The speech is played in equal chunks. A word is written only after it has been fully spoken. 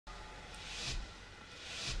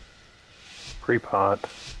Pre-pot.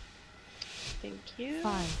 Thank you.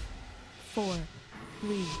 5, 4,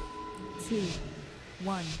 3, 2,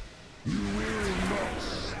 1. You will not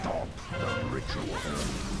stop the ritual.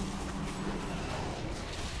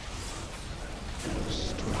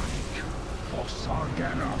 Strike for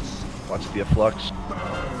Sargeras. Watch the flux. Burn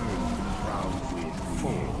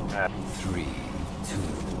from within. 3, 2,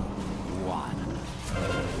 1.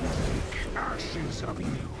 Make ashes of you.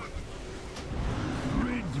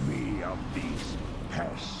 Rid me of these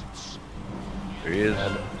pests. There he is.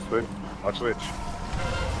 Switch. Watch switch.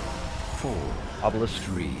 4, Obelisk.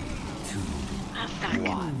 3, 2, Fuck.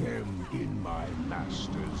 1. Them in my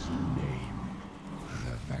master's name.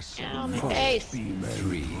 The vessel Ow, my must face. be made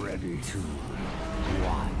 3, ready. 2,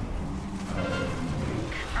 1.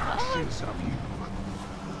 Make ashes of you.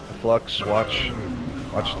 The flux. Watch.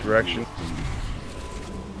 Watch the direction.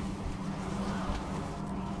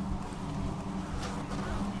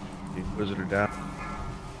 Keep Visitor down.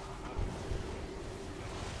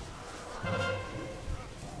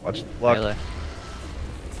 Watch the flux. Melee.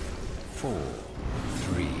 4,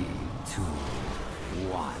 3, 2,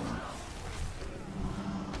 1.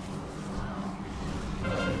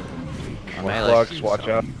 More Melee. flux. Watch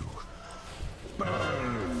out.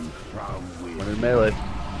 Burn from One within. in melee.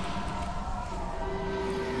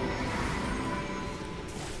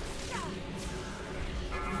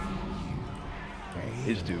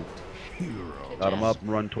 These two. Hero. Got him up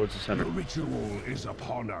and run towards the center. The ritual is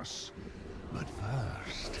upon us. But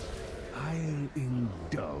first, I'll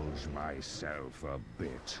indulge myself a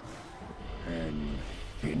bit and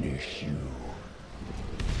finish you.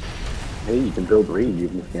 Hey, you can build rage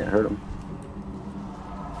even if you can't hurt him.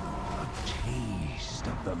 A taste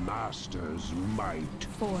of the master's might.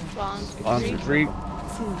 4, Bonds. On the retreat. 2,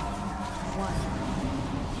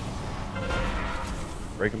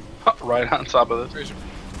 1. Break him. Right on top of this.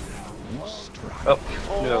 Strike. Oh,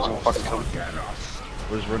 knew that was gonna fucking come. Sargeras.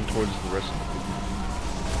 Let's run towards the rest of the people.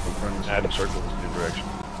 Run this whole circle in the direction.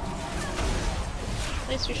 At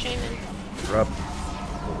least you're shaming. We're up.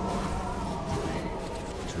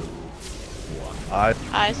 Eyes.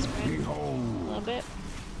 Eyes spread a Behold, little bit.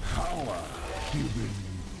 power given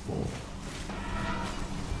forth.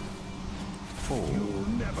 4, You'll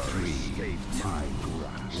never escape my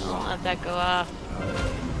grasp. Don't let that go off.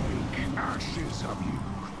 Make ashes of you.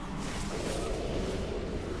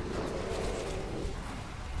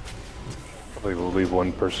 Probably will leave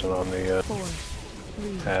one person on the 4,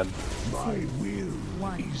 3, pad. My will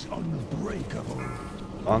One. is unbreakable.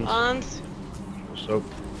 On. Bonds. Soak.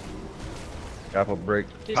 Grapple break.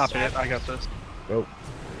 Do Copy strike. it. I got this. Go.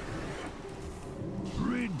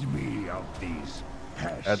 Rid me of these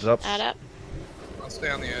pests. Adds up. Add up. I'll stay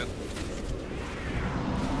on the edge.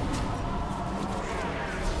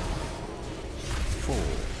 4,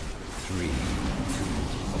 3, 2,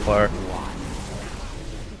 Fire. 1.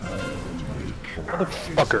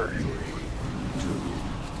 Motherfucker.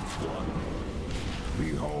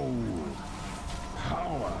 Behold,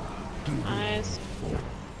 power given Eyes.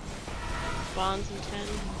 Bonds and 10.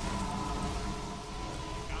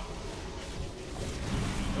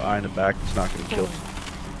 Eye in the back. It's not going to 4, kill.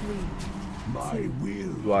 3, my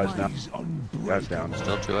will Two eyes down. is Guys down.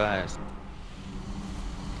 Still 2 eyes.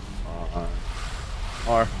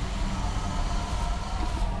 R.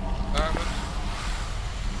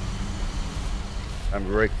 I'm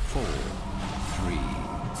break. 4, 3, 2,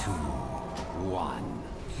 1.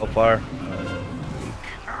 Hellfire.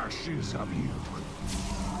 Make ashes of you.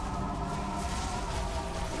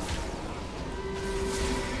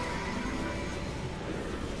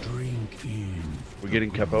 Drink in. We're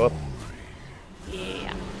getting Capo up.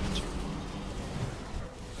 Yeah.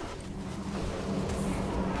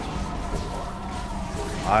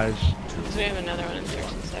 Eyes. Because we have another one in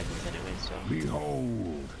 13 seconds anyway, so.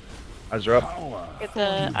 Behold, Eyes are up. power. Get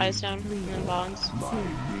the eyes down and then bonds. My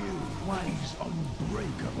will is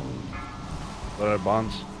unbreakable. What are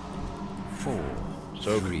bonds? 4,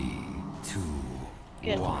 Soak. 3, 2,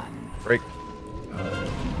 Good. 1. Break.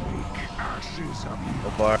 Make ashes of you.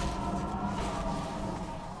 Hellfire.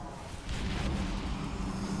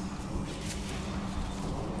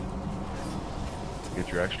 Get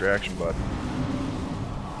your extra action, bud.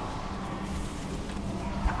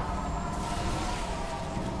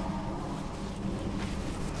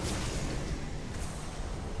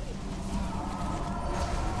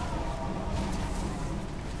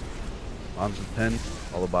 Bonds of 10,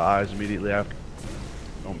 followed by eyes immediately after.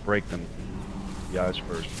 Don't break them. The eyes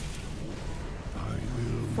first. I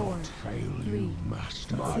will 4, not fail 3, you,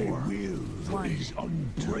 master. My 2, will 1. is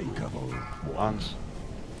unbreakable. Bonds.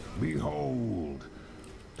 Behold,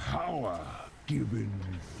 power given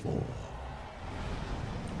forth.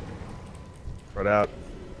 Spread out.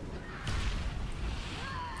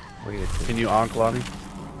 Wait, Can you on Lonnie?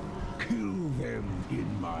 Kill them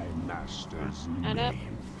in my master's Add up.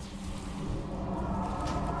 name.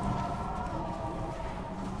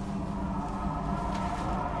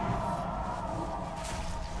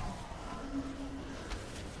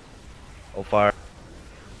 Hold fire.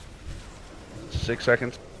 6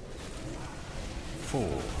 seconds. 4,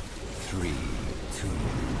 3, 2,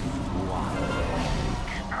 1.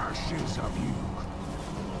 Ashes of you.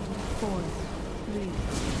 4, 3,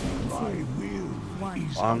 My will One.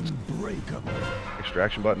 is On. unbreakable.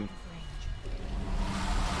 Extraction button.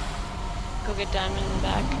 Go get Diamond in the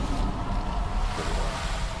back.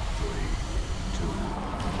 3, 2,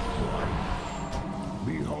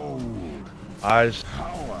 1. Behold, Eyes.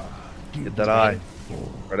 power. Get that eye.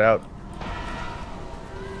 Spread out.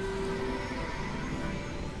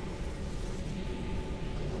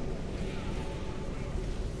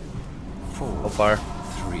 Hold fire.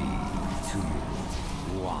 3, 2,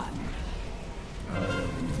 1.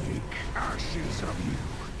 Make ashes of you.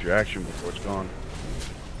 Get your action before it's gone.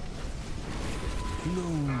 No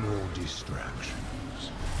more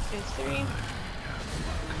distractions. Phase 3. Work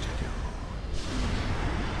to do.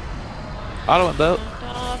 Auto and boat. Knocked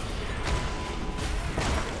off.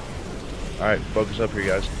 Alright, focus up here,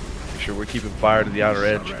 guys. Make sure we're keeping fire to the outer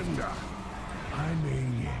edge. Surrender. I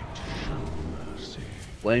may yet show mercy.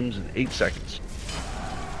 Flames in 8 seconds.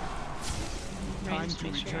 Range to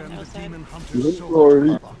make sure you're on the outside. Good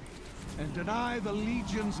lord. And deny the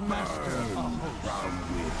Legion's master a host.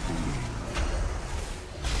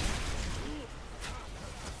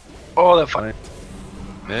 Oh, that fire.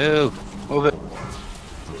 Move. Move it.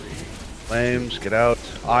 Flames, get out.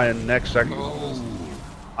 Eye in next second.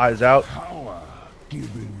 Eyes out. Power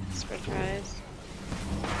given. Spread your eyes.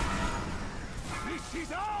 This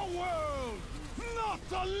is our world, not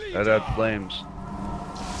the Legion. Head out flames.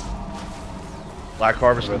 Black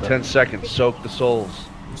Harvest in 10 seconds. Soak the souls.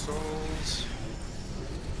 Souls.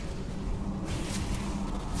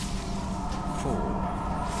 4,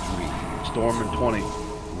 3, Storm in 20.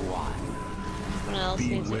 1. Someone else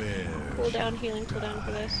needs to Beware. cool down, healing cooldown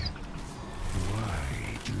for this.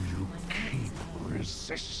 Why do you keep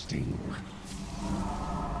resisting?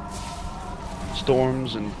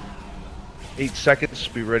 Storms in 8 seconds.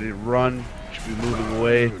 Be ready to run. Should be moving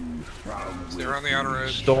away. They're on the outer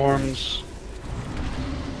edge. Storms.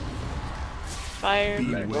 Fire.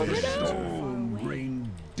 Beware. Storm bring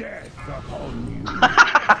death upon you.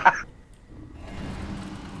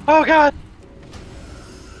 Oh god.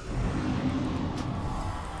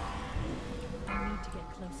 I need to get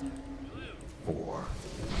closer. 4.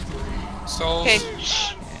 Souls. Okay.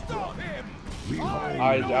 Stop him. Behold,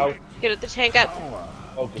 Eyes out. Get the tank up. power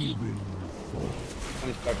Focus. given.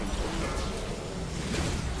 20 seconds.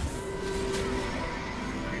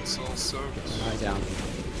 Soul soaked. Lie down.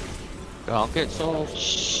 Don't get souls.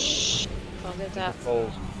 Shh. I'll get that.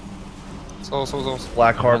 Souls. Souls.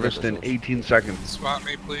 Black Harvest in 18 seconds. Spot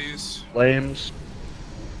me, please. Flames.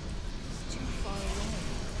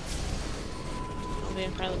 I'll be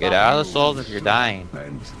in front of the Get ball. out of the souls if you're dying.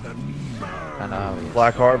 Bent the knee. Kinda obvious.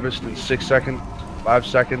 Black Harvest in 6 seconds. 5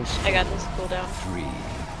 seconds. I got this cooldown. 3,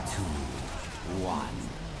 2, 1.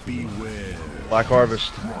 Beware. Black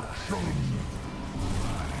Harvest.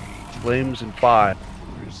 Flames in 5.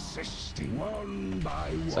 Resisting. One by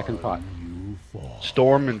one. Second pot. You fall.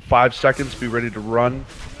 Storm in 5 seconds. Be ready to run.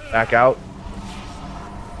 Back out.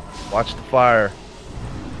 Watch the fire.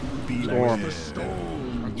 Storm. The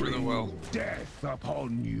storm Run through the well. bring death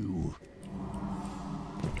upon you.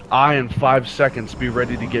 Eye in 5 seconds. Be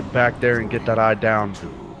ready to get back there and get that eye down.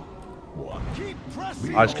 One. Keep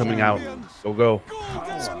pressing. Eyes coming out. Go, go.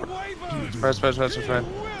 Press.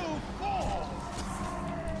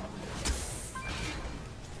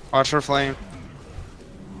 Watch for flame.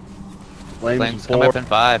 Flames, Flames in come 4. up in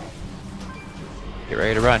 5. Get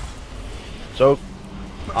ready to run. Soak.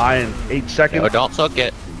 Eye in 8 seconds. No, don't soak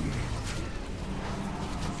it.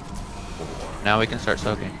 Now we can start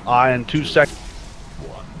soaking. Eye in 2 seconds.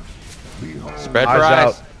 Behold, Spread Eyes for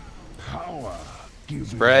eyes. out. power given.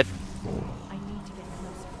 Spread. I need to get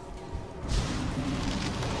closer.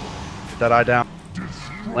 Get that eye down.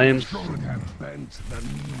 Flames. Should have bent the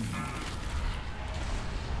knee.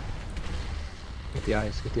 Get the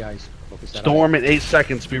eyes. Get the eyes. Focus that Storm in 8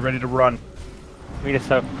 seconds. Be ready to run. eye.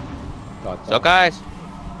 God, Soak eyes.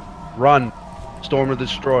 Run. Storm or the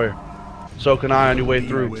Destroyer. Soak an eye on your way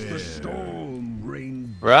through. The storm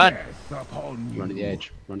rain Run. death upon you. Run to the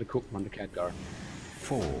edge. Run to Cook. Run to Khadgar.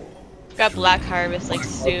 4, Got Black Harvest like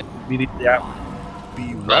soon. Immediately out.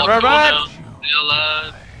 Be Run.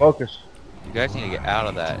 Focus. You guys need to get out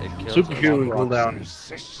of that. It kills Super us. healing cooldown.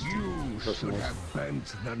 You should have bent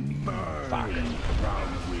the burning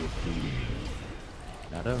ground with me.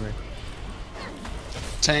 Not over.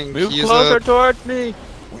 Tank, Move use closer a, towards me.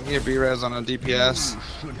 we need a B-res on a DPS.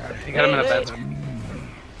 You got him in a bed.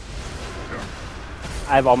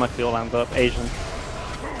 I have all my fuel lines up. Asian.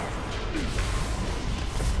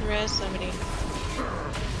 Res somebody.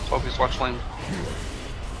 Focus, watch lane.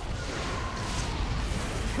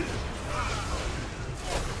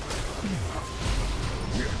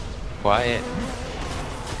 Quiet.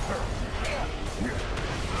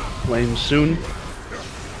 Flame soon.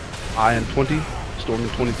 Ion 20. Storm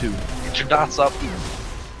 22. Get your dots up.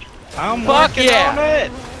 I'm Fuck yeah!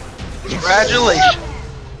 it! Congratulations!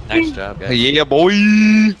 Nice job, guys. Yeah, boy!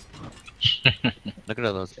 Look at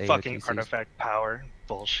all those Fucking AOTCs. artifact power.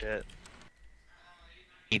 Bullshit.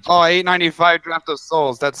 Oh, 895 draft of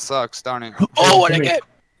souls. That sucks, darn it. Oh, what I get?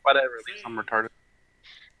 Whatever. I'm retarded.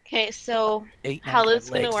 Okay, so how this is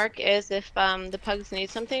gonna work is if the pugs need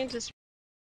something, just